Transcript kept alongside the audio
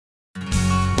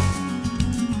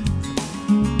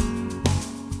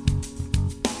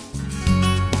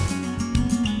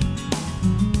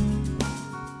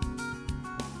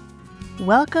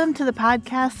Welcome to the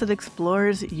podcast that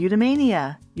explores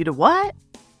eudaimonia. Euda what?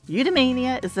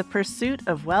 Eudaimonia is the pursuit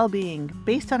of well-being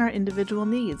based on our individual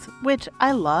needs, which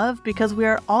I love because we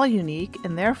are all unique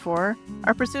and therefore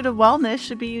our pursuit of wellness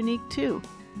should be unique too.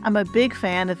 I'm a big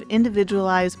fan of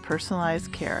individualized,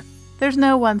 personalized care. There's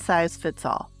no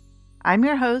one-size-fits-all. I'm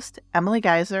your host, Emily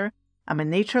Geiser. I'm a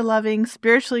nature-loving,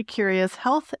 spiritually curious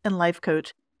health and life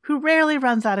coach who rarely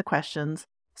runs out of questions.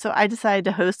 So I decided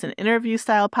to host an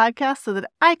interview-style podcast so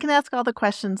that I can ask all the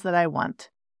questions that I want.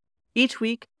 Each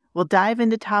week, we'll dive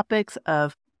into topics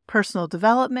of personal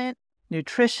development,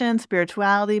 nutrition,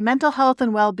 spirituality, mental health,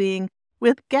 and well-being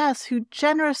with guests who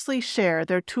generously share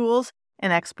their tools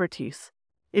and expertise.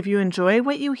 If you enjoy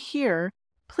what you hear,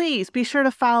 please be sure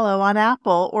to follow on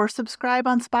Apple or subscribe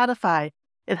on Spotify.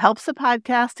 It helps the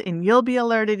podcast and you'll be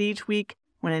alerted each week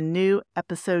when a new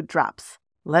episode drops.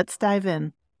 Let's dive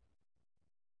in.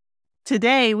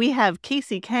 Today, we have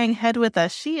Casey Kang Head with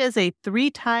us. She is a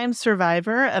 3-time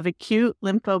survivor of acute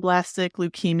lymphoblastic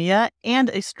leukemia and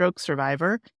a stroke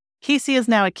survivor. Casey is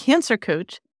now a cancer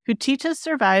coach who teaches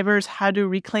survivors how to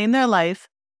reclaim their life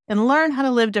and learn how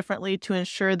to live differently to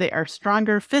ensure they are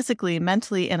stronger physically,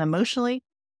 mentally, and emotionally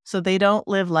so they don't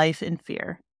live life in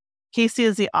fear. Casey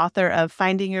is the author of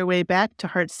Finding Your Way Back to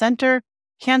Heart Center,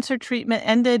 Cancer Treatment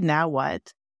Ended, Now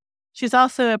What? She's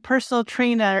also a personal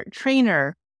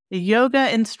trainer, a yoga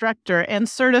instructor, and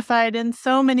certified in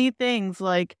so many things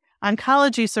like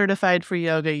oncology certified for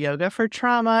yoga for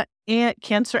trauma, and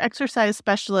cancer exercise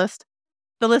specialist.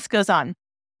 The list goes on.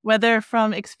 Whether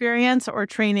from experience or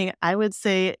training, I would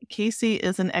say Casey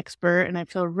is an expert, and I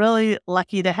feel really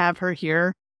lucky to have her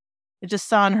here. I just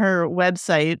saw on her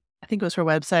website, I think it was her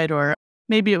website or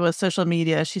maybe it was social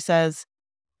media, she says,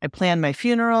 I planned my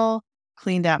funeral,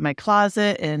 cleaned out my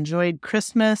closet, and enjoyed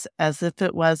Christmas as if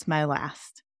it was my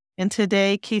last. And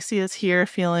today, Casey is here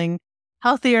feeling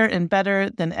healthier and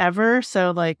better than ever.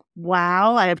 So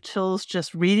wow, I have chills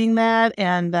just reading that,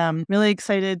 and really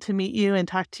excited to meet you and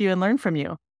talk to you and learn from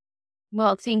you.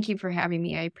 Well, thank you for having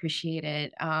me. I appreciate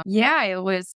it.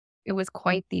 It was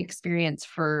quite the experience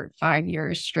for 5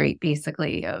 years straight,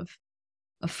 basically, of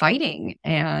fighting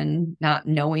and not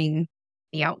knowing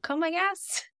the outcome, I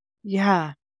guess.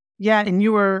 Yeah. And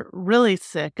you were really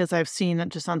sick, as I've seen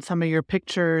just on some of your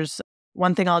pictures.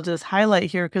 One thing I'll just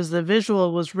highlight here, because the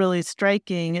visual was really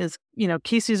striking, is,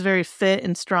 Casey's very fit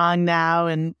and strong now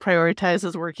and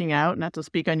prioritizes working out, not to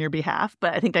speak on your behalf,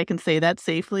 but I think I can say that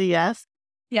safely, yes.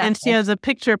 Yeah. And she has a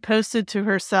picture posted to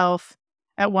herself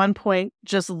at one point,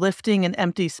 just lifting an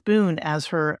empty spoon as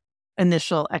her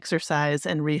initial exercise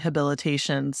and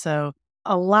rehabilitation. So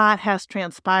a lot has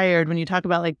transpired. When you talk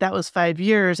about that was 5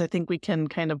 years, I think we can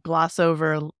kind of gloss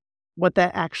over what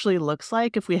that actually looks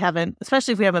like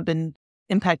especially if we haven't been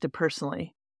impacted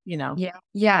personally, Yeah.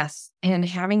 Yes. And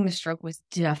having the stroke was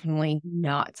definitely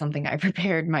not something I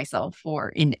prepared myself for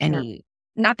in any,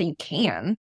 not that you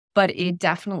can, but it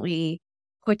definitely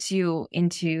puts you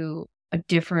into a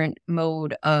different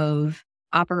mode of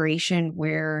operation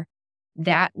where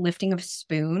that lifting of a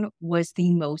spoon was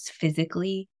the most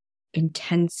physically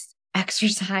intense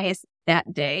exercise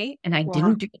that day. And I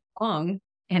didn't do it long.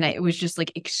 And it was just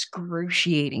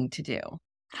excruciating to do.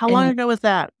 How long ago was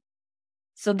that?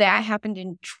 So that happened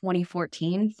in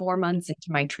 2014, 4 months into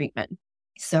my treatment.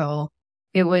 So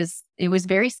it was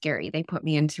very scary. They put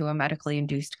me into a medically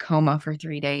induced coma for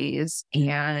 3 days.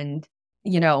 And,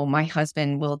 my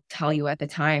husband will tell you at the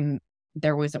time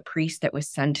there was a priest that was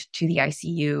sent to the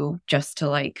ICU just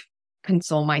to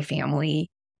console my family.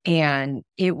 And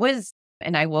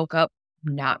I woke up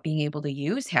not being able to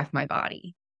use half my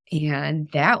body. And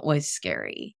that was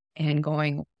scary. And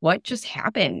going, what just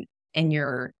happened? And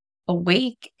you're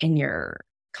awake and you're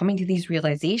coming to these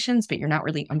realizations, but you're not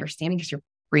really understanding because your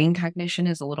brain cognition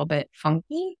is a little bit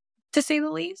funky, to say the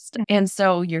least. And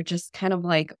so you're just kind of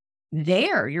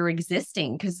there, you're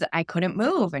existing because I couldn't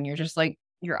move. And you're just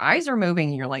your eyes are moving.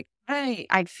 And you're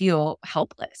I feel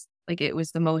helpless. It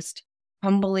was the most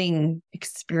humbling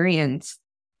experience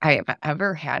I have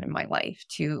ever had in my life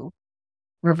to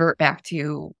revert back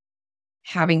to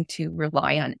having to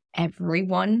rely on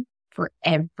everyone for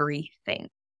everything.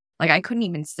 I couldn't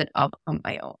even sit up on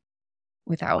my own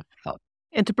without help.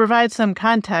 And to provide some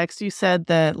context, you said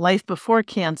that life before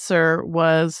cancer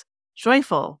was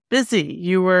joyful,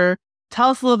 busy. Tell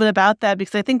us a little bit about that,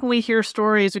 because I think when we hear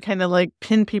stories, we kind of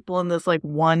pin people in this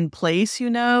one place,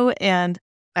 and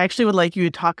I actually would like you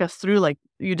to talk us through,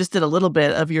 you just did a little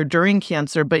bit of your during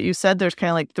cancer, but you said there's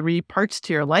kind of 3 parts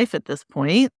to your life at this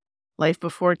point: life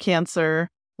before cancer,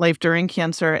 life during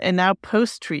cancer, and now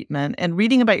post-treatment. And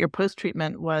reading about your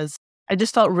post-treatment I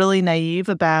just felt really naive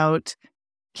about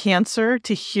cancer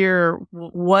to hear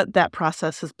what that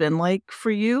process has been like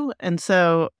for you. And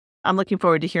so I'm looking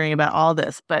forward to hearing about all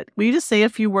this. But will you just say a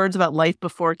few words about life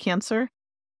before cancer?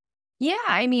 Yeah,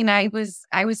 I mean, I was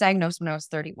diagnosed when I was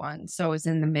 31. So I was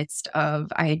in the midst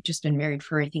of I had just been married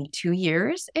for I think 2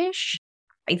 years ish.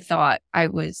 I thought I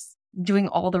was doing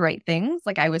all the right things.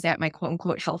 Like I was at my quote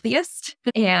unquote healthiest.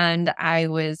 And I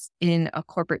was in a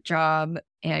corporate job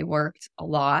and I worked a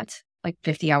lot, like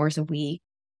 50 hours a week,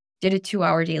 did a 2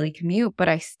 hour daily commute, but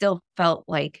I still felt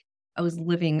like I was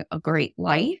living a great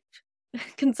life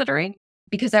considering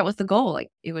because that was the goal. Like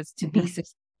it was to be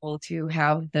successful, to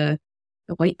have the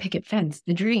white picket fence,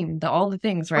 the dream, all the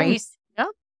things, right? Course. Yeah.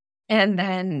 And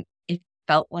then it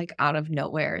felt like out of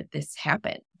nowhere, this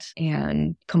happened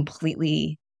and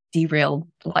completely derailed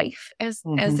life as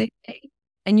they say.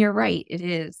 And you're right. It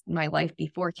is my life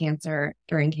before cancer,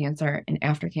 during cancer, and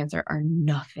after cancer are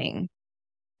nothing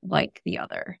like the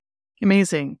other.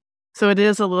 Amazing. So it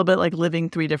is a little bit like living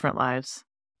 3 different lives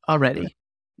already.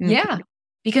 Yeah.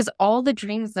 Because all the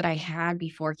dreams that I had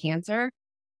before cancer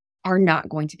are not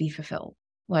going to be fulfilled.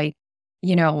 Like,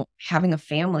 having a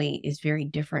family is very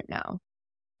different now.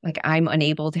 Like I'm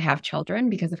unable to have children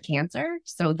because of cancer.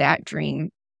 So that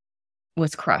dream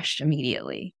was crushed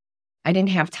immediately. I didn't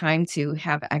have time to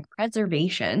have egg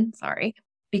preservation. Sorry.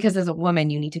 Because as a woman,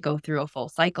 you need to go through a full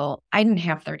cycle. I didn't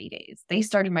have 30 days. They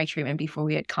started my treatment before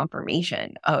we had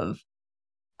confirmation of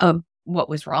what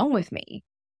was wrong with me.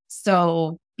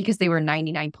 So because they were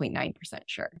 99.9%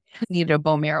 sure, needed a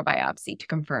bone marrow biopsy to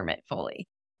confirm it fully,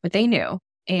 but they knew.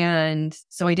 And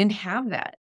so I didn't have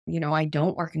that. I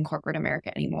don't work in corporate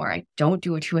America anymore. I don't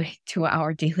do a 2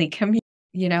 hour daily commute.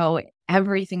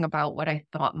 Everything about what I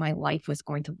thought my life was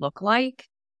going to look like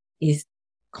is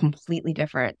completely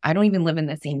different. I don't even live in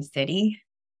the same city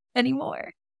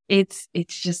anymore. It's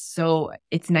just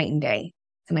it's night and day.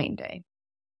 It's night and day.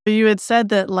 You had said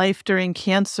that life during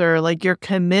cancer, like your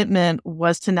commitment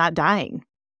was to not dying.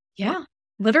 Yeah,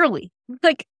 literally.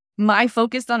 Like my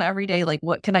focus on every day, like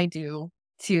what can I do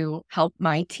to help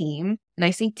my team? And I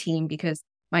say team because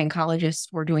my oncologists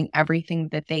were doing everything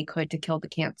that they could to kill the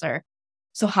cancer.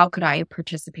 So how could I have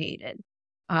participated?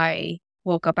 I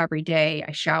woke up every day,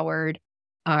 I showered,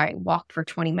 I walked for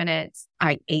 20 minutes,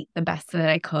 I ate the best that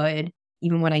I could.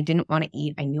 Even when I didn't want to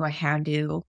eat, I knew I had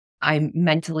to. I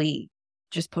mentally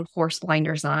just put horse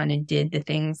blinders on and did the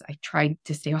things. I tried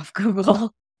to stay off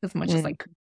Google as much as I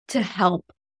could to help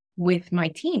with my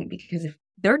team, because if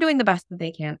they're doing the best that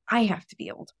they can, I have to be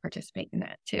able to participate in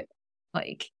that too.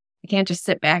 Like I can't just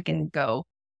sit back and go,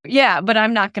 yeah, but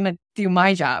I'm not going to do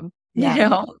my job,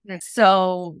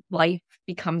 So life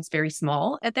becomes very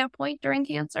small at that point during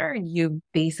cancer, and you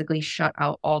basically shut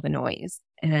out all the noise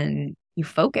and you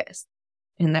focus.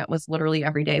 And that was literally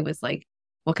every day was like,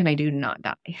 what can I do to not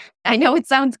die? I know it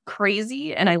sounds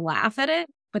crazy and I laugh at it,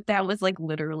 but that was like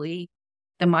literally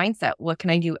the mindset. What can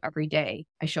I do every day?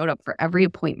 I showed up for every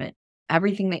appointment.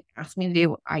 Everything they asked me to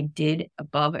do, I did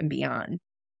above and beyond.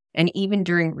 And even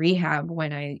during rehab,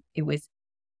 when it was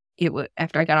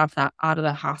after I got out of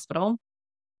the hospital,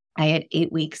 I had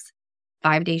 8 weeks,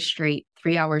 5 days straight,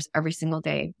 3 hours every single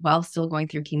day while still going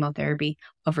through chemotherapy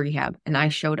of rehab. And I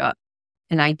showed up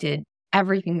and I did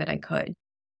everything that I could.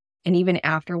 And even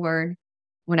afterward,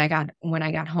 when I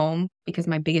got home, because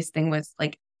my biggest thing was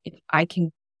like, if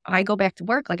I go back to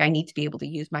work, like I need to be able to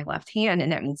use my left hand,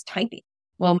 and that means typing.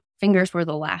 Well, my fingers were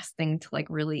the last thing to like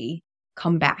really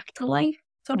come back to life,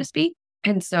 so to speak.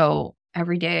 And so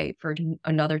every day for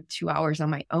another 2 hours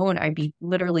on my own, I'd be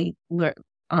literally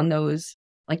on those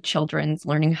like children's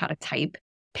learning how to type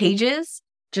pages,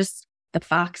 just the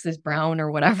fox is brown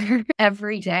or whatever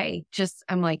every day. Just,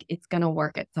 I'm like, it's going to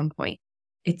work at some point.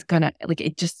 It's gonna like,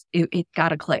 it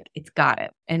gotta click. It's got it.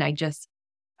 And I just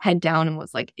head down and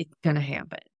was like, it's gonna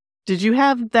happen. Did you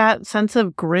have that sense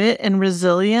of grit and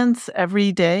resilience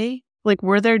every day? Like,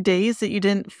 were there days that you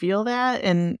didn't feel that?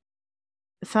 And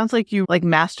it sounds like you like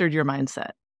mastered your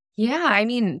mindset. Yeah. I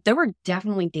mean, there were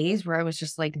definitely days where I was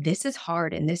just like, this is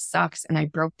hard and this sucks. And I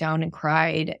broke down and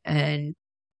cried and,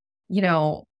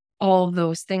 all of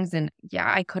those things. And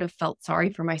yeah, I could have felt sorry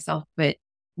for myself, but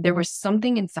there was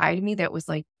something inside of me that was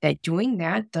like, that doing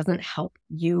that doesn't help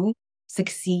you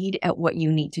succeed at what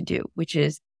you need to do, which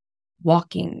is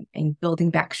walking and building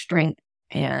back strength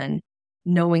and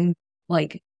knowing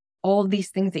like all of these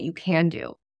things that you can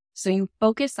do. So you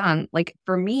focus on, like,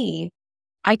 for me,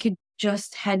 I could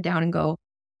just head down and go,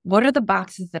 what are the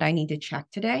boxes that I need to check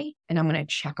today? And I'm going to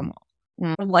check them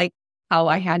all. Like how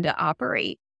I had to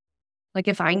operate. Like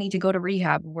if I need to go to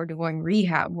rehab, we're doing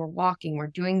rehab, we're walking, we're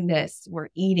doing this, we're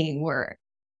eating, we're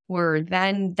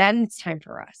then it's time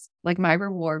for rest. Like my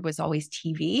reward was always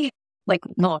TV, like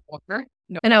Law and Order.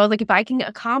 No. And I was like, if I can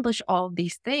accomplish all of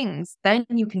these things, then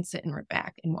you can sit and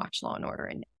back and watch Law and Order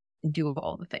and do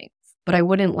all the things. But I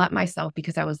wouldn't let myself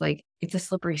because I was like, it's a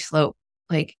slippery slope.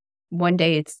 Like one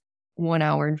day it's 1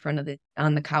 hour in front of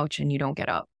on the couch and you don't get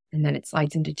up. And then it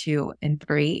slides into 2 and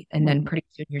 3. And then pretty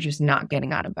soon you're just not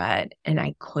getting out of bed. And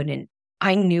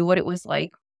I knew what it was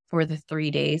like for the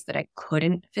 3 days that I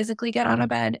couldn't physically get out of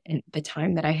bed. And the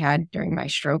time that I had during my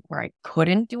stroke where I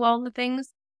couldn't do all the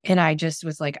things. And I just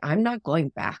was like, I'm not going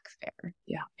back there.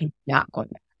 Yeah. I'm not going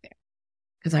back there.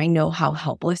 Because I know how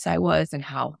helpless I was and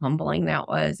how humbling that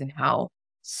was and how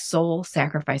soul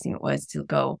sacrificing it was to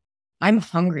go, I'm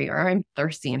hungry or I'm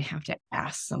thirsty and have to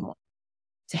ask someone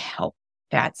to help.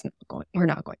 We're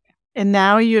not going back. And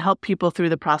now you help people through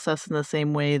the process in the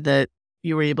same way that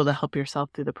you were able to help yourself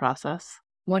through the process?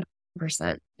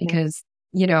 100%. Because,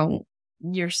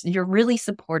 you're really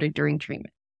supported during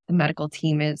treatment. The medical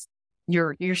team is,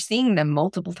 you're seeing them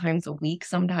multiple times a week.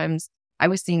 Sometimes I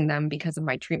was seeing them because of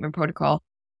my treatment protocol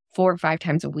 4 or 5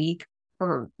 times a week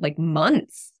for like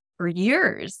months or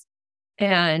years.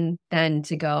 And then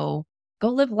to go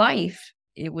live life,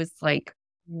 it was like,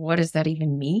 what does that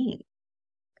even mean?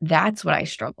 That's what I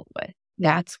struggled with.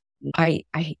 I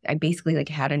basically like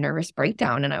had a nervous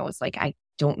breakdown and I was like, I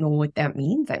don't know what that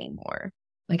means anymore.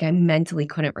 Like I mentally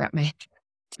couldn't wrap my head.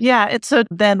 Yeah. So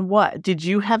then what? Did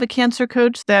you have a cancer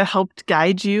coach that helped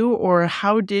guide you, or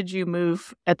how did you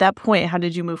move at that point? How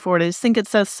did you move forward? I just think it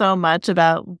says so much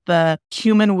about the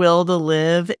human will to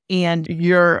live and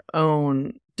your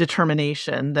own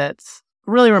determination that's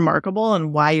really remarkable,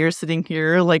 and why you're sitting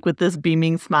here like with this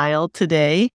beaming smile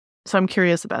today. So I'm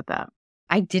curious about that.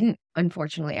 I didn't,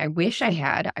 unfortunately. I wish I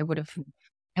had. I would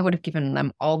have given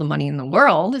them all the money in the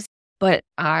world. But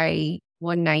I,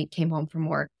 one night, came home from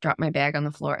work, dropped my bag on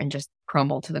the floor and just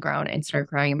crumbled to the ground and started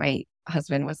crying. And my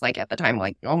husband was like, at the time,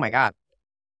 like, oh my God,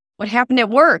 what happened at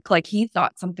work? Like he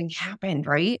thought something happened,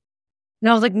 right?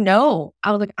 And I was like, no.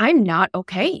 I was like, I'm not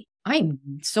okay. I'm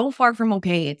so far from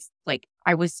okay. It's like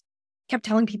kept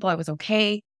telling people I was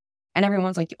okay. And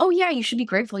everyone's like, oh yeah, you should be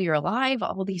grateful you're alive,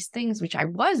 all these things, which I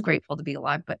was grateful to be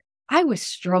alive, but I was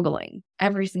struggling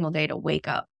every single day to wake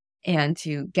up and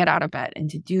to get out of bed and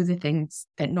to do the things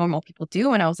that normal people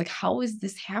do. And I was like, how is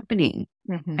this happening?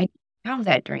 Mm-hmm. I didn't have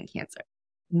that during cancer.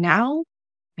 Now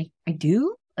I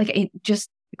do. Like I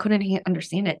couldn't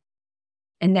understand it.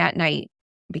 And that night,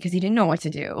 because he didn't know what to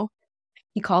do,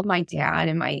 he called my dad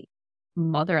and my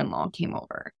mother-in-law came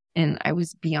over, and I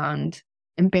was beyond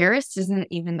embarrassed isn't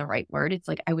even the right word. It's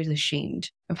like I was ashamed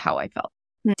of how I felt.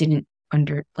 I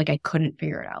couldn't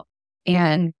figure it out.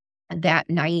 And that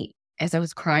night, as I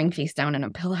was crying face down in a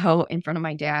pillow in front of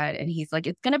my dad, and he's like,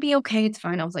 it's going to be okay. It's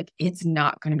fine. I was like, it's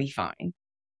not going to be fine.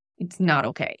 It's not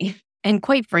okay. And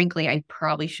quite frankly, I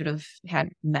probably should have had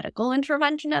medical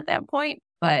intervention at that point,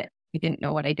 but I didn't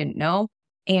know what I didn't know.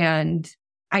 And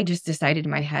I just decided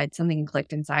in my head, something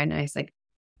clicked inside, and I was like,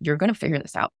 you're going to figure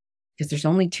this out. Because there's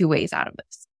only 2 ways out of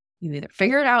this. You either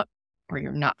figure it out or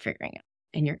you're not figuring it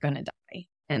and you're going to die.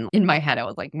 And in my head, I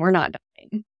was like, we're not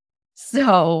dying.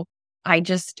 So I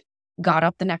just got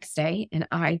up the next day and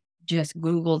I just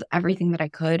Googled everything that I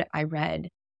could. I read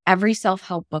every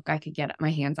self-help book I could get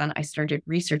my hands on. I started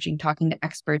researching, talking to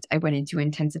experts. I went into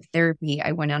intensive therapy.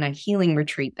 I went on a healing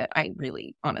retreat that I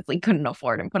really honestly couldn't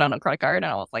afford and put on a credit card.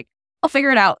 And I was like, I'll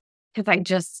figure it out.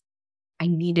 Because I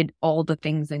needed all the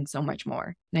things and so much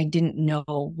more. And I didn't know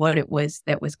what it was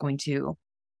that was going to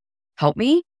help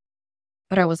me.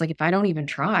 But I was like, if I don't even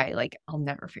try, like, I'll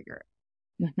never figure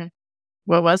it. Mm-hmm.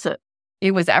 What was it?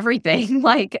 It was everything.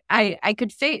 Like I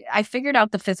figured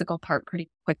out the physical part pretty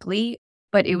quickly,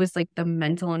 but it was like the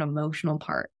mental and emotional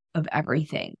part of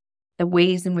everything. The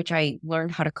ways in which I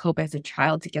learned how to cope as a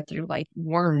child to get through life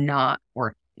were not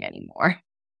working anymore.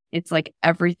 It's like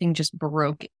everything just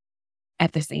broke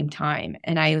at the same time.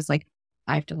 And I was like,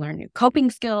 I have to learn new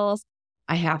coping skills.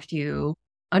 I have to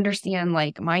understand,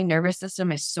 like, my nervous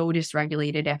system is so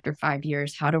dysregulated after 5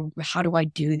 years. How do I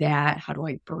do that? How do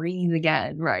I breathe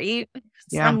again? Right.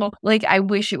 Yeah. Like, I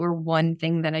wish it were one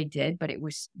thing that I did, but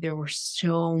there were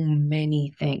so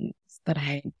many things that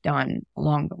I had done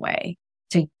along the way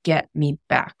to get me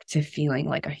back to feeling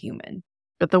like a human.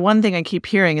 But the one thing I keep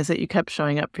hearing is that you kept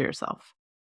showing up for yourself.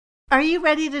 Are you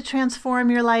ready to transform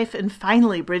your life and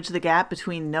finally bridge the gap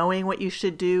between knowing what you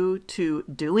should do to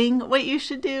doing what you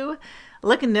should do?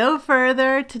 Look no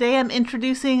further. Today I'm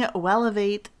introducing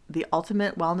Wellevate, the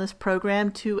ultimate wellness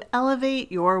program to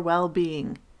elevate your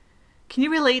well-being. Can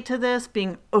you relate to this,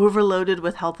 being overloaded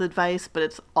with health advice, but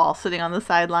it's all sitting on the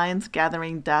sidelines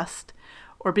gathering dust?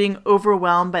 or being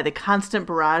overwhelmed by the constant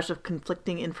barrage of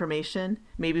conflicting information,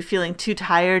 maybe feeling too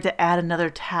tired to add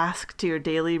another task to your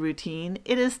daily routine,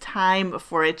 it is time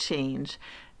for a change.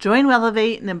 Join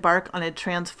Wellevate and embark on a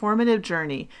transformative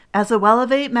journey. As a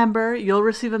Wellevate member, you'll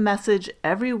receive a message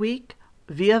every week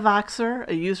via Voxer,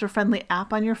 a user-friendly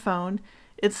app on your phone.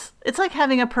 It's like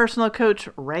having a personal coach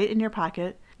right in your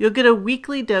pocket. You'll get a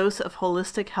weekly dose of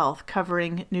holistic health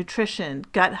covering nutrition,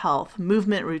 gut health,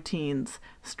 movement routines,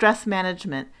 stress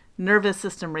management, nervous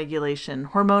system regulation,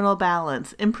 hormonal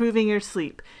balance, improving your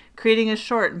sleep, creating a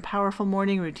short and powerful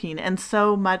morning routine, and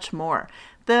so much more.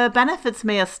 The benefits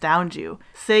may astound you.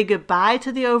 Say goodbye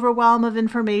to the overwhelm of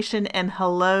information and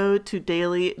hello to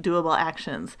daily doable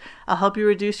actions. I'll help you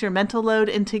reduce your mental load,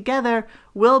 and together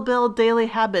we'll build daily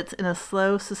habits in a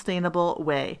slow, sustainable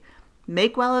way.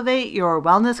 Make Wellevate your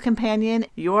wellness companion,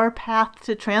 your path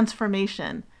to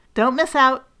transformation. Don't miss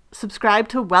out. Subscribe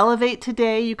to Wellevate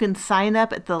today. You can sign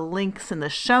up at the links in the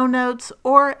show notes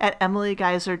or at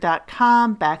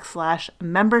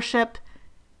emilygeiser.com/membership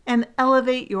and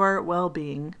elevate your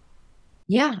well-being.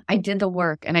 Yeah, I did the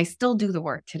work and I still do the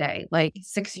work today. Like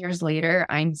 6 years later,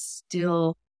 I'm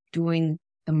still doing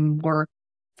the work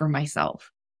for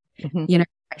myself. Mm-hmm. I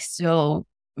still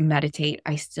meditate.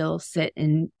 I still sit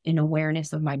in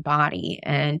awareness of my body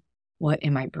and what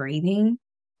am I breathing?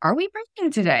 Are we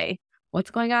breathing today?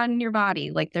 What's going on in your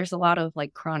body? Like there's a lot of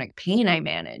like chronic pain I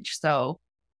manage. So,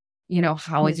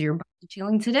 how is your body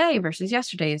feeling today versus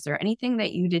yesterday? Is there anything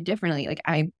that you did differently? Like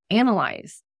I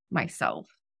analyze myself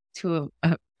to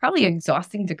a probably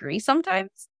exhausting degree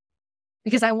sometimes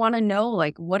because I want to know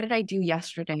like, what did I do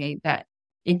yesterday that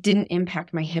it didn't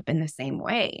impact my hip in the same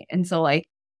way? And so like,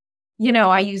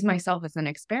 I use myself as an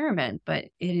experiment, but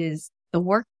the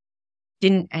work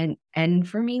didn't end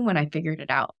for me when I figured it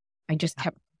out. I just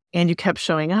kept. And you kept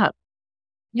showing up.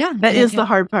 Yeah. That is the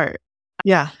hard part.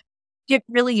 Yeah. It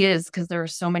really is because there are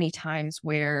so many times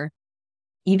where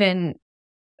even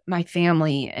my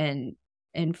family and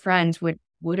friends would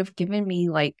have given me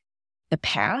like the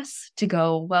pass to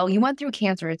go, well, you went through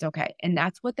cancer. It's okay. And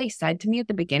that's what they said to me at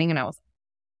the beginning. And I was like,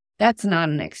 that's not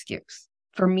an excuse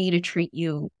for me to treat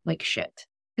you like shit.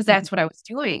 Because that's what I was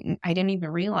doing. I didn't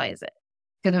even realize it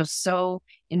because I was so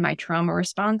in my trauma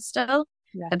response still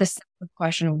that the simple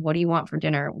question of what do you want for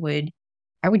dinner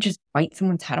I would just bite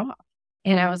someone's head off.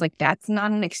 And I was like, that's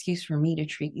not an excuse for me to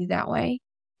treat you that way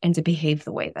and to behave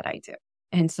the way that I do.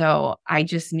 And so I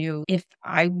just knew if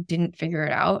I didn't figure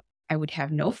it out, I would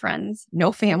have no friends,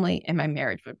 no family, and my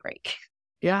marriage would break.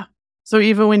 Yeah. So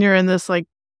even when you're in this like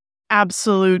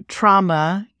absolute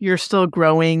trauma, you're still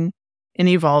growing and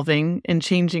evolving and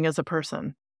changing as a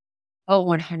person. Oh,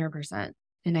 100%.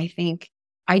 And I think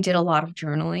I did a lot of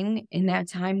journaling in that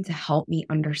time to help me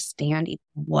understand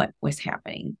what was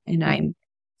happening. And I'm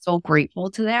so grateful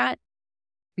to that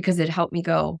because it helped me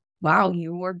go, wow,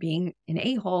 you were being an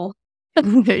a-hole.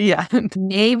 Yeah.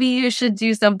 Maybe you should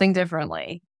do something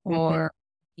differently. Or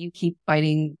you keep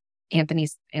biting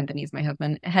Anthony's my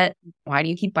husband head. Why do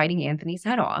you keep biting Anthony's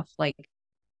head off? Like,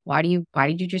 why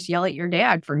did you just yell at your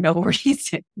dad for no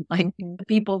reason? Like the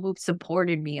people who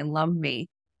supported me and loved me.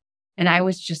 And I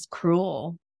was just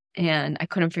cruel and I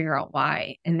couldn't figure out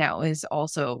why. And that was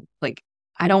also like,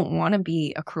 I don't want to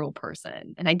be a cruel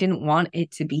person and I didn't want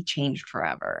it to be changed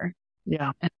forever.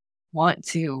 Yeah. I don't want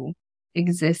to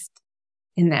exist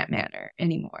in that manner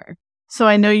anymore. So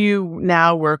I know you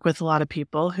now work with a lot of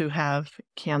people who have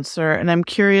cancer, and I'm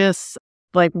curious,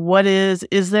 like,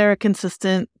 is there a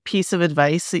consistent piece of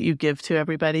advice that you give to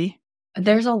everybody?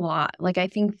 There's a lot. Like, I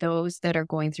think those that are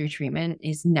going through treatment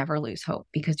is never lose hope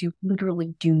because you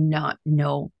literally do not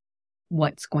know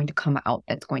what's going to come out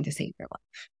that's going to save your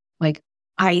life. Like,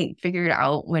 I figured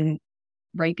out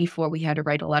right before we had to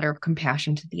write a letter of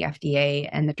compassion to the FDA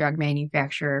and the drug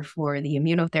manufacturer for the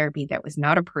immunotherapy that was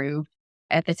not approved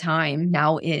at the time,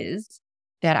 now is,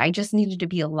 that I just needed to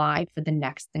be alive for the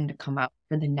next thing to come out,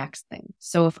 for the next thing.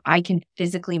 So if I can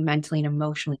physically, mentally, and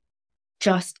emotionally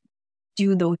just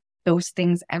do those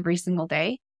things every single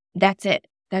day, that's it.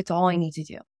 That's all I need to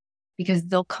do. Because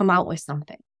they'll come out with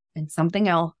something and something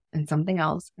else and something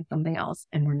else and something else.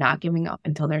 And we're not giving up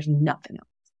until there's nothing else.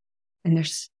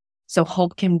 So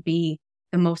hope can be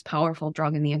the most powerful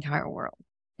drug in the entire world.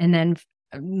 And then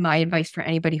my advice for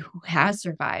anybody who has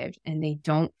survived and they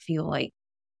don't feel like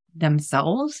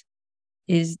themselves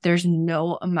is there's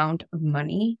no amount of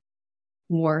money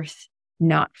worth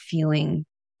not feeling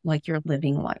like you're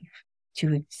living life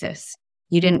to exist.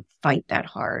 You didn't fight that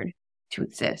hard to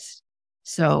exist.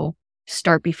 So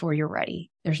start before you're ready.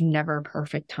 There's never a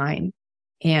perfect time.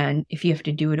 And if you have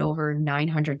to do it over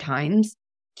 900 times,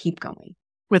 keep going.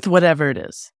 With whatever it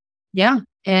is. Yeah.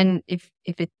 And if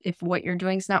what you're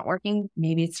doing is not working,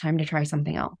 maybe it's time to try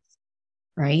something else.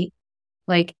 Right.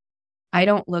 Like, I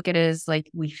don't look at it as like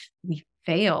we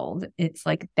failed. It's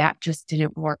like that just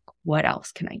didn't work. What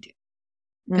else can I do?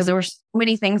 Because there were so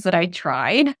many things that I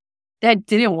tried that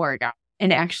didn't work out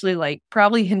and actually like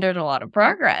probably hindered a lot of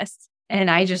progress.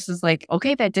 And I just was like,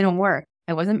 okay, that didn't work.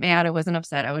 I wasn't mad. I wasn't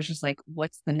upset. I was just like,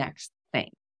 what's the next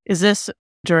thing? Is this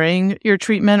during your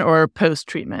treatment or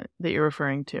post-treatment that you're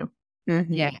referring to?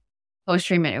 Yeah. Post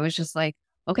treatment, it was just like,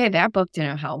 okay, that book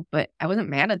didn't help, but I wasn't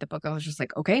mad at the book. I was just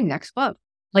like, okay, next book.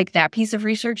 Like that piece of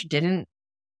research didn't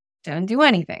do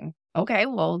anything. Okay,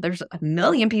 well, there's a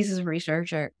million pieces of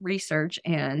research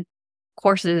and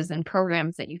courses and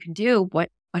programs that you can do. What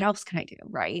else can I do?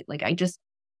 Right. Like I just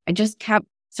kept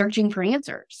searching for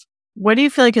answers. What do you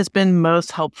feel like has been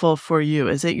most helpful for you?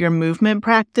 Is it your movement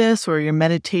practice or your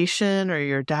meditation or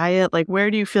your diet? Like,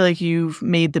 where do you feel like you've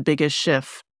made the biggest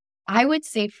shift? I would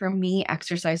say for me,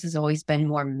 exercise has always been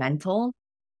more mental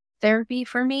therapy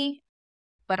for me.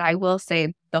 But I will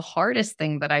say the hardest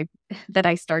thing that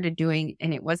I started doing,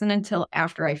 and it wasn't until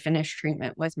after I finished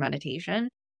treatment, was meditation.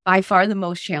 By far the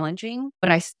most challenging,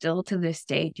 but I still to this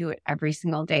day do it every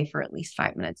single day for at least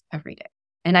 5 minutes every day.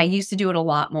 And I used to do it a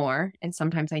lot more, and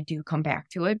sometimes I do come back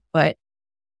to it, but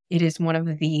it is one of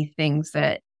the things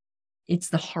that it's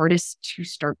the hardest to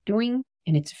start doing,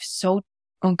 and it's so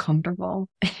uncomfortable.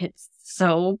 It's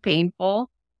so painful,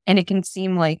 and it can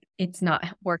seem like it's not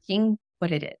working,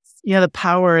 but it is. Yeah, the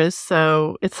power is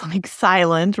it's like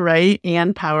silent, right?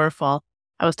 And powerful.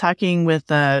 I was talking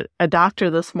with a doctor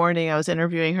this morning. I was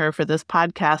interviewing her for this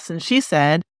podcast, and she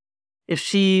said if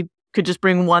she could just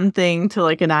bring one thing to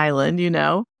like an island,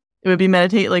 it would be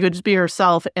meditate, like it would just be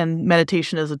herself and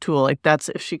meditation as a tool. Like that's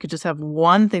if she could just have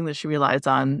one thing that she relies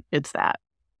on, it's that.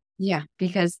 Yeah,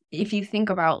 because if you think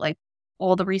about like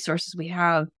all the resources we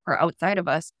have are outside of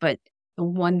us, but the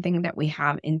one thing that we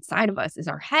have inside of us is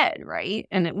our head, right?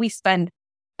 And we spend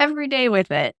every day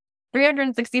with it,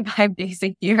 365 days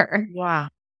a year. Wow.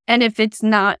 And if it's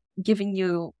not giving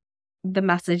you the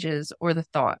messages or the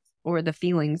thoughts or the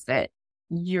feelings that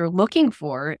you're looking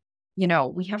for,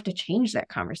 we have to change that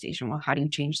conversation. Well, how do you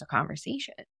change the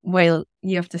conversation? Well,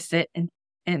 you have to sit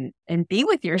and be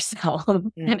with yourself.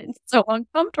 Yeah. And it's so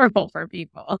uncomfortable for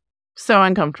people. So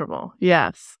uncomfortable.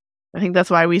 Yes. I think that's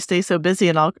why we stay so busy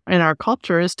in our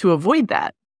culture is to avoid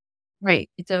that. Right.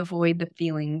 It's to avoid the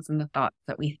feelings and the thoughts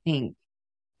that we think.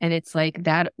 And it's like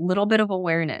that little bit of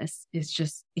awareness is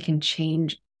just, it can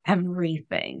change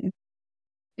everything.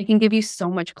 It can give you so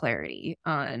much clarity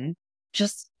on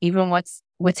just even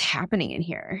what's happening in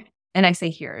here. And I say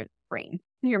here,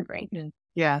 your brain.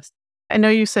 Yes. I know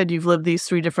you said you've lived these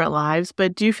 3 different lives,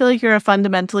 but do you feel like you're a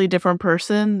fundamentally different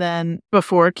person than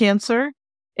before cancer?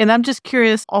 And I'm just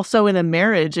curious also in a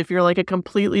marriage, if you're like a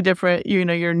completely different,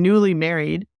 you're newly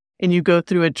married and you go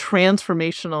through a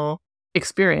transformational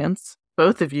experience,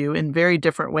 both of you in very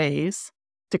different ways,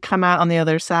 to come out on the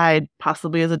other side,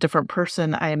 possibly as a different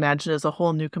person, I imagine is a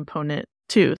whole new component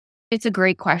too. It's a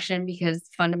great question because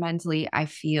fundamentally I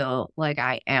feel like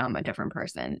I am a different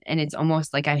person. And it's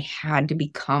almost like I had to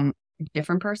become a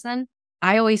different person.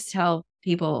 I always tell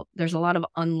people there's a lot of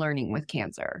unlearning with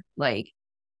cancer. Like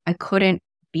I couldn't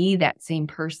be that same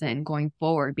person going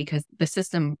forward because the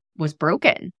system was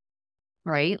broken,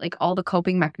 right? Like all the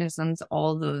coping mechanisms,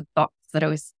 all the thoughts that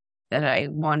I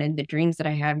wanted, the dreams that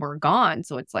I had were gone.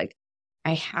 So it's like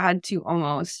I had to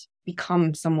almost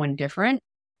become someone different.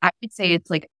 I would say it's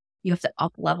like you have to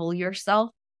up level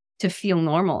yourself to feel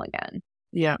normal again.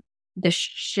 Yeah. The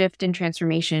shift and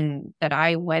transformation that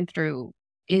I went through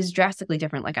is drastically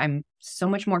different. Like I'm so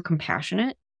much more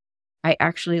compassionate. I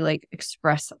actually like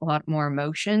express a lot more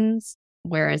emotions.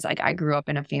 Whereas like I grew up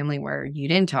in a family where you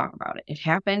didn't talk about it. It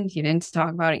happened. You didn't talk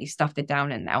about it. You stuffed it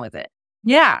down and that was it.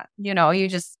 Yeah.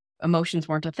 Emotions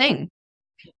weren't a thing.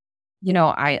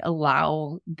 I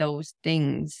allow those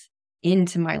things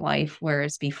into my life.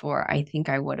 Whereas before I think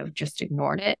I would have just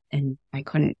ignored it and I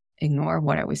couldn't ignore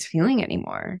what I was feeling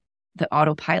anymore. The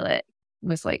autopilot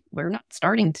was like, we're not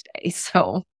starting today.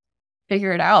 So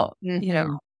figure it out,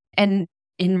 and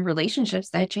in relationships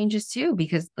that changes too,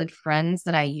 because the friends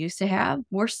that I used to have,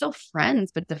 we're still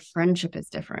friends, but the friendship is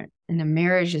different and the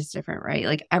marriage is different, right?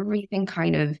 Like everything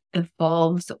kind of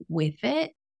evolves with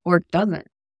it or it doesn't.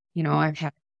 I've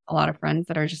had a lot of friends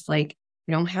that are just like,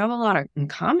 we don't have a lot in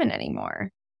common anymore.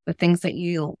 The things that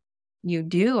you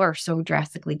do are so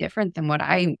drastically different than what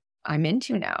I'm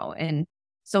into now. And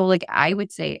so like I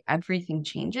would say everything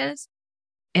changes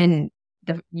and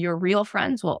your real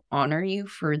friends will honor you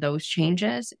for those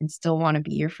changes and still want to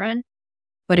be your friend,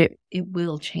 but it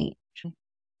will change.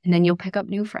 And then you'll pick up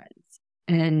new friends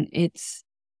And it's,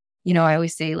 you know, I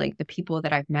always say like the people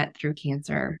that I've met through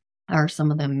cancer are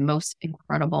some of the most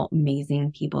incredible,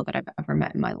 amazing people that I've ever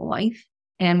met in my life.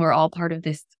 And we're all part of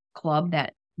this club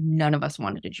that none of us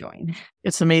wanted to join.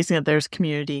 It's amazing that there's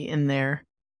community in there.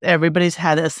 Everybody's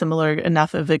had a similar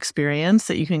enough of experience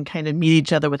that you can kind of meet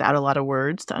each other without a lot of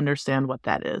words to understand what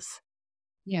that is.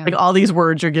 Yeah. Like all these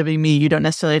words you're giving me, you don't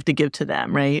necessarily have to give to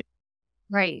them, right?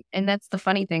 Right. And that's the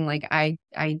funny thing. Like I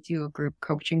do a group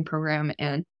coaching program,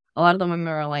 and a lot of the women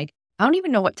are like, I don't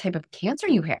even know what type of cancer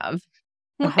you have.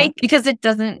 Like, because it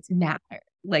doesn't matter.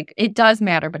 Like it does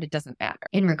matter, but it doesn't matter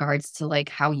in regards to like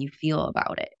how you feel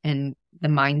about it and the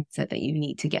mindset that you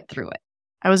need to get through it.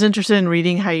 I was interested in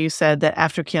reading how you said that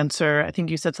after cancer, I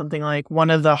think you said something like one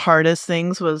of the hardest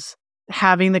things was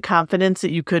having the confidence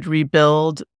that you could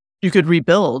rebuild. You could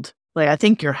rebuild. Like, I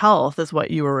think your health is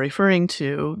what you were referring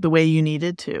to, the way you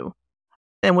needed to.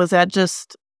 And was that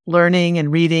just learning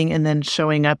and reading and then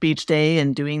showing up each day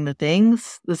and doing the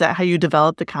things? Is that how you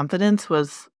developed the confidence,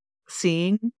 was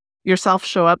seeing yourself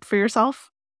show up for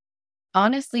yourself?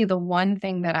 Honestly, the one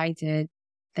thing that I did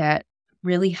that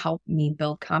really helped me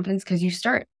build confidence, because you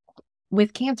start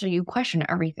with cancer, you question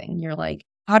everything. You're like,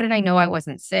 how did I know I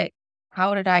wasn't sick?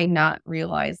 How did I not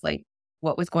realize like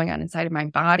what was going on inside of my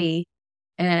body?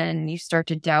 And you start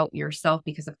to doubt yourself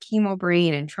because of chemo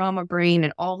brain and trauma brain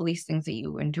and all these things that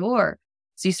you endure.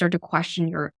 So you start to question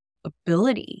your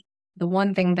ability. The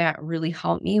one thing that really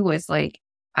helped me was like,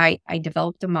 I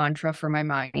developed a mantra for my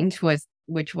mind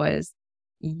which was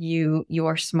you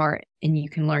are smart and you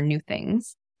can learn new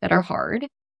things that are hard.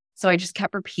 So I just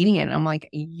kept repeating it. And I'm like,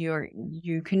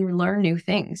 you can learn new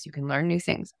things. You can learn new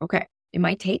things. Okay. It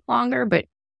might take longer, but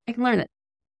I can learn it.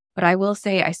 But I will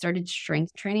say I started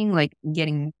strength training, like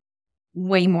getting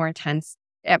way more intense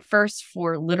at first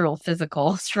for literal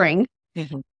physical strength.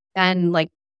 And like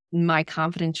my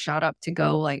confidence shot up to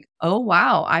go like, oh,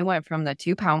 wow, I went from the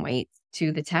 2-pound weights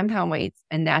to the 10-pound weights.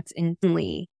 And that's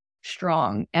instantly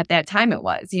strong. At that time it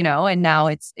was, you know, and now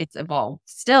it's evolved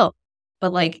still.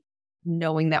 But like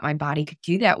knowing that my body could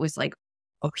do that was like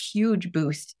a huge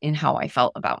boost in how I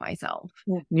felt about myself.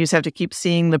 You just have to keep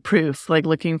seeing the proof, like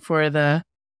looking for the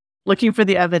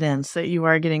evidence that you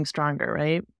are getting stronger,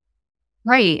 right?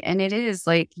 Right. And it is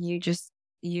like you just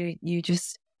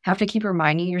have to keep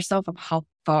reminding yourself of how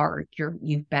far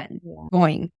you've been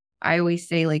going. I always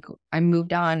say like I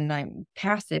moved on and I'm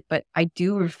past it, but I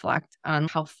do reflect on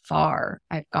how far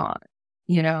I've gone.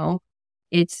 You know,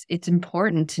 it's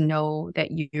important to know that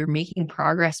you're making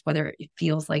progress, whether it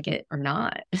feels like it or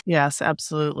not. Yes,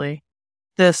 absolutely.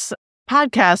 This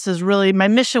podcast is really, my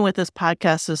mission with this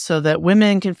podcast is so that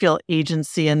women can feel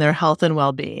agency in their health and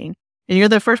well-being. And you're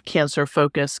the first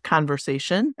cancer-focused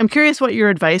conversation. I'm curious what your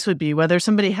advice would be, whether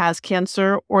somebody has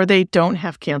cancer or they don't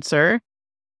have cancer,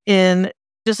 in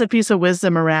just a piece of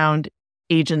wisdom around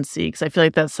agency, because I feel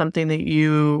like that's something that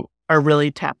you are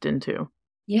really tapped into.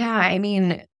 Yeah. I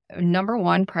mean, number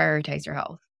one, prioritize your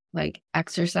health, like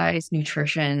exercise,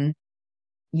 nutrition.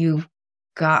 You've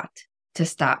got to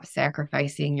stop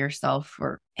sacrificing yourself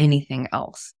for anything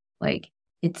else. Like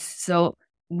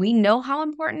we know how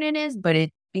important it is, but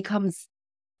it becomes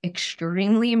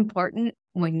extremely important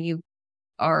when you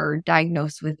are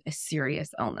diagnosed with a serious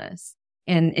illness.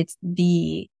 And it's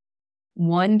the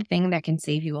one thing that can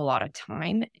save you a lot of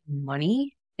time and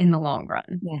money in the long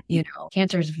run. Yeah. You know,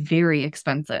 cancer is very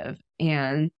expensive,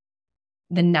 and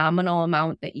the nominal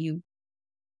amount that you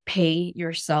pay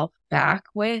yourself back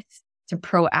with to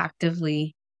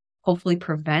proactively hopefully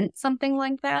prevent something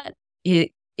like that,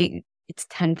 it's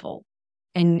tenfold.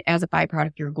 And as a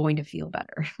byproduct, you're going to feel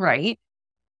better, right?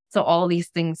 So all these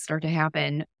things start to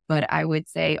happen. But I would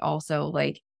say also,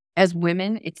 like, as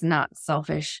women, it's not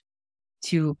selfish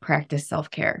to practice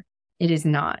self-care. It is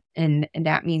not. And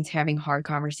that means having hard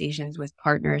conversations with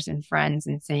partners and friends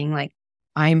and saying like,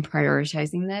 I'm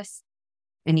prioritizing this,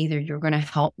 and either you're going to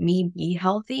help me be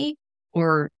healthy,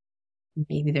 or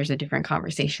maybe there's a different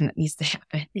conversation that needs to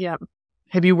happen. Yeah.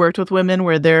 Have you worked with women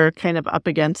where they're kind of up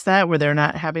against that, where they're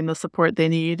not having the support they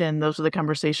need, and those are the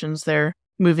conversations they're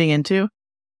moving into?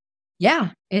 Yeah,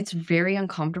 it's very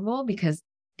uncomfortable because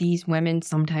these women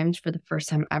sometimes for the first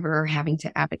time ever are having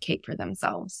to advocate for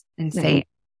themselves and say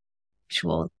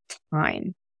actual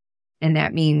time. And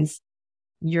that means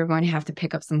you're going to have to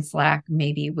pick up some slack,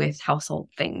 maybe with household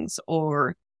things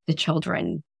or the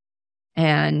children.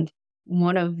 And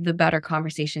one of the better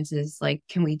conversations is like,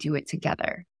 can we do it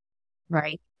together?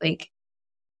 Right? Like,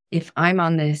 if I'm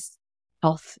on this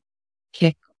health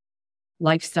kick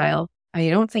lifestyle, I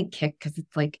don't think kick because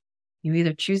it's like you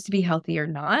either choose to be healthy or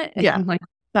not. Yeah. Like,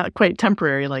 Not quite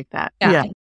temporary like that. yeah.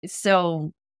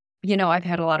 So I've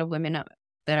had a lot of women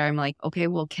that I'm like, okay,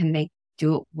 well, can they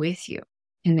do it with you?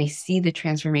 Can they see the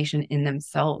transformation in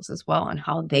themselves as well and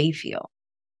how they feel?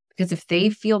 Because if they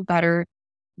feel better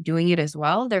doing it as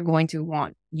well, they're going to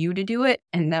want you to do it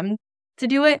and them to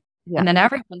do it. Yeah. And then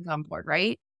everyone's on board,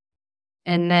 right?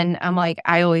 And then I'm like,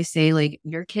 I always say, like,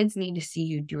 your kids need to see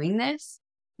you doing this,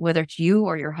 whether it's you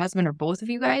or your husband or both of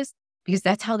you guys, because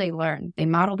that's how they learn. They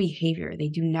model behavior. They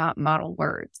do not model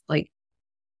words. Like,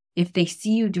 if they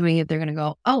see you doing it, they're going to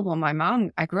go, oh, well,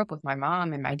 I grew up with my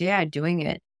mom and my dad doing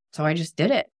it, so I just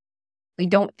did it. They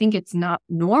don't think it's not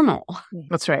normal.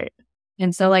 That's right.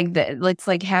 And so like it's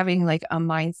like having like a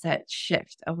mindset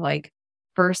shift of like,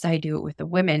 first I do it with the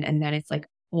women, and then it's like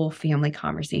whole family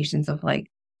conversations of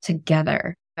like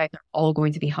together, like they're all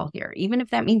going to be healthier. Even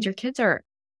if that means your kids are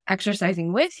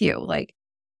exercising with you, like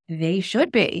they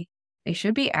should be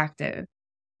active.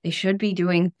 They should be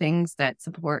doing things that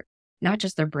support not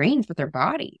just their brains, but their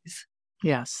bodies.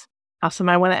 Yes. Awesome.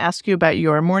 I want to ask you about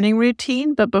your morning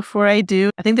routine, but before I do,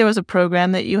 I think there was a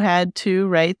program that you had too,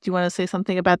 right? Do you want to say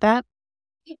something about that?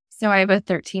 So I have a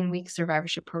 13-week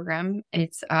survivorship program.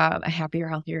 It's a Happier,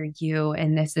 Healthier You,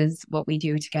 and this is what we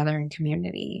do together in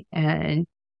community. And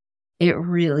it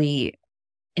really,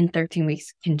 in 13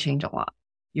 weeks, can change a lot.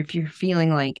 If you're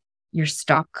feeling like you're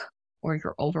stuck or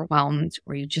you're overwhelmed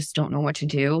or you just don't know what to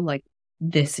do, like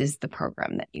this is the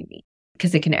program that you need,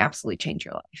 because it can absolutely change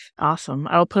your life. Awesome.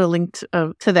 I'll put a link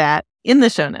to that in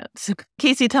the show notes.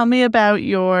 Casey, tell me about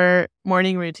your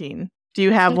morning routine. Do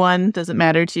you have one? Does it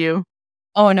matter to you?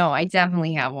 Oh, no, I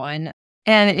definitely have one.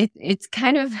 And it's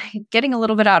kind of getting a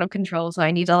little bit out of control, so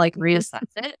I need to like reassess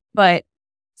it. But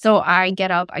so I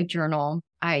get up, I journal,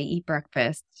 I eat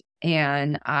breakfast,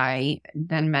 and I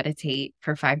then meditate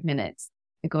for 5 minutes.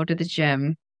 I go to the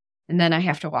gym, and then I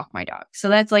have to walk my dog. So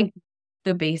that's like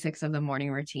the basics of the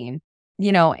morning routine.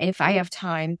 If I have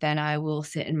time, then I will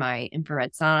sit in my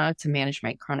infrared sauna to manage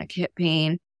my chronic hip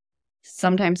pain.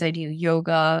 Sometimes I do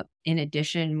yoga in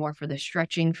addition, more for the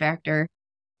stretching factor,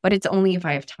 but it's only if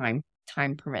I have time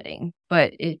permitting.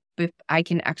 But if I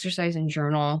can exercise and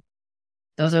journal,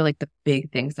 those are like the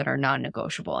big things that are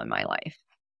non-negotiable in my life.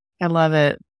 I love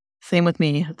it. Same with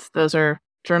me.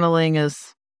 Journaling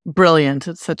is brilliant.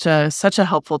 It's such a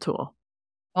helpful tool.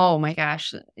 Oh my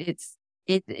gosh. It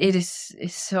is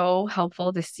so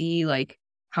helpful to see like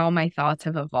how my thoughts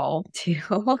have evolved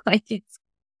too. Like it's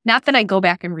not that I go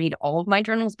back and read all of my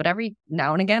journals, but every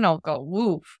now and again I'll go,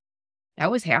 woof,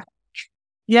 that was half.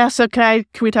 Yeah. So can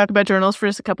we talk about journals for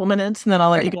just a couple minutes and then I'll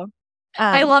let you go?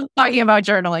 I love talking about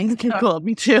journaling. Okay, cool.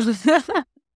 Me too.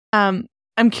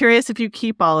 I'm curious if you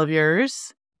keep all of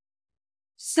yours.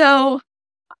 So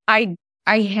I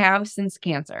have since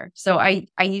cancer. So I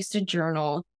used to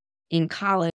journal in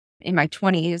college, in my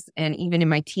 20s, and even in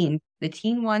my teens. The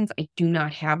teen ones I do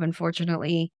not have,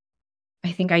 unfortunately.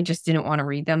 I think I just didn't want to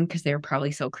read them because they were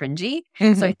probably so cringy.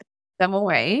 Mm-hmm. So I threw them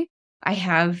away. I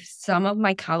have some of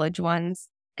my college ones,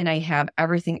 and I have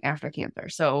everything after cancer.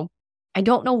 So I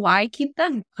don't know why I keep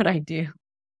them, but I do.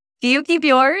 Do you keep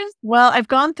yours? Well, I've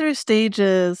gone through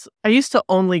stages. I used to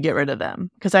only get rid of them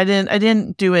because I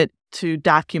didn't do it to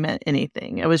document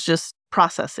anything. I was just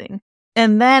processing.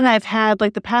 And then I've had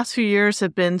like the past few years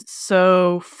have been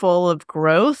so full of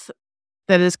growth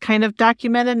that is kind of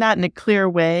documented, not in a clear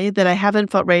way, that I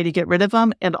haven't felt ready to get rid of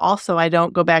them. And also I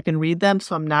don't go back and read them.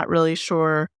 So I'm not really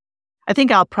sure. I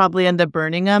think I'll probably end up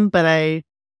burning them, but I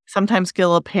sometimes get a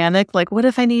little panic. Like, what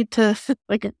if I need to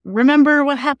like remember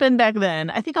what happened back then?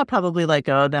 I think I'll probably let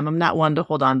go of them. I'm not one to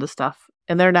hold on to stuff.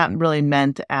 And they're not really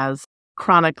meant as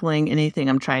chronicling anything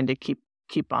I'm trying to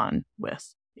keep on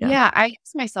with. Yeah, I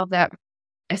ask myself that,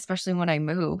 especially when I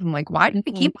move. I'm like, why did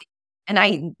we keep?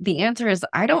 And the answer is,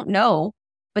 I don't know,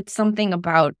 but something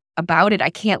about it, I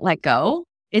can't let go.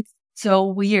 It's so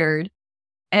weird.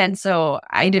 And so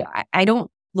I don't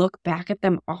look back at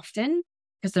them often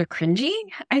because they're cringy,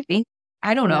 I think.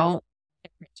 I don't know.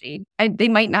 Cringy. They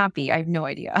might not be. I have no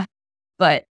idea.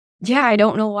 But yeah, I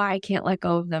don't know why I can't let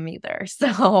go of them either.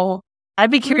 So I'd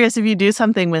be curious if you do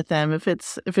something with them, if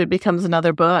it becomes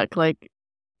another book, like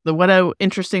what a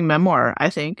interesting memoir, I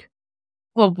think.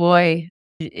 Well, boy,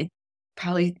 it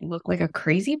probably look like a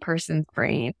crazy person's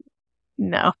brain.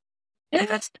 No.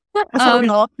 That's how we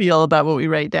all feel about what we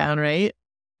write down, right?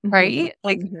 Right?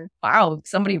 Like, wow,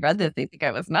 somebody read this, they think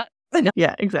I was nuts.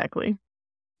 Yeah, exactly.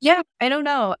 Yeah, I don't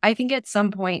know. I think at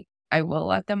some point I will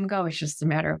let them go. It's just a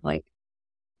matter of like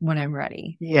when I'm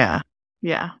ready. Yeah.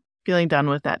 Yeah. Feeling done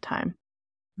with that time.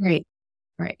 Right.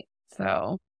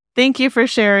 So thank you for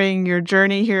sharing your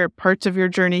journey here, parts of your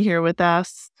journey here with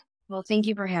us. Well, thank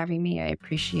you for having me. I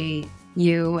appreciate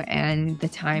you and the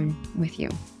time with you.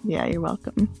 Yeah, you're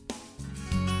welcome.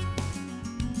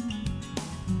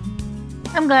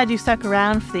 I'm glad you stuck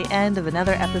around for the end of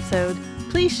another episode.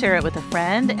 Please share it with a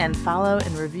friend and follow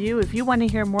and review if you want to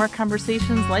hear more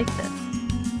conversations like this.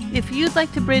 If you'd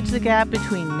like to bridge the gap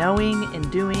between knowing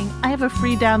and doing, I have a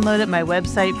free download at my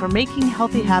website for making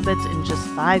healthy habits in just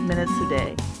 5 minutes a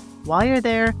day. While you're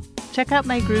there, check out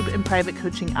my group and private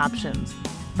coaching options.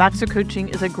 Voxer Coaching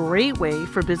is a great way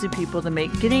for busy people to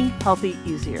make getting healthy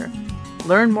easier.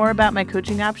 Learn more about my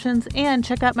coaching options and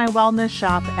check out my wellness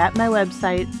shop at my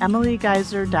website,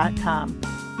 emilygeiser.com.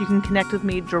 You can connect with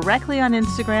me directly on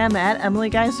Instagram at Emily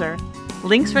Geiser.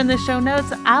 Links are in the show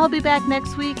notes. I'll be back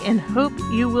next week and hope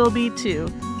you will be too.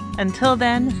 Until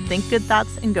then, think good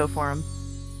thoughts and go for them.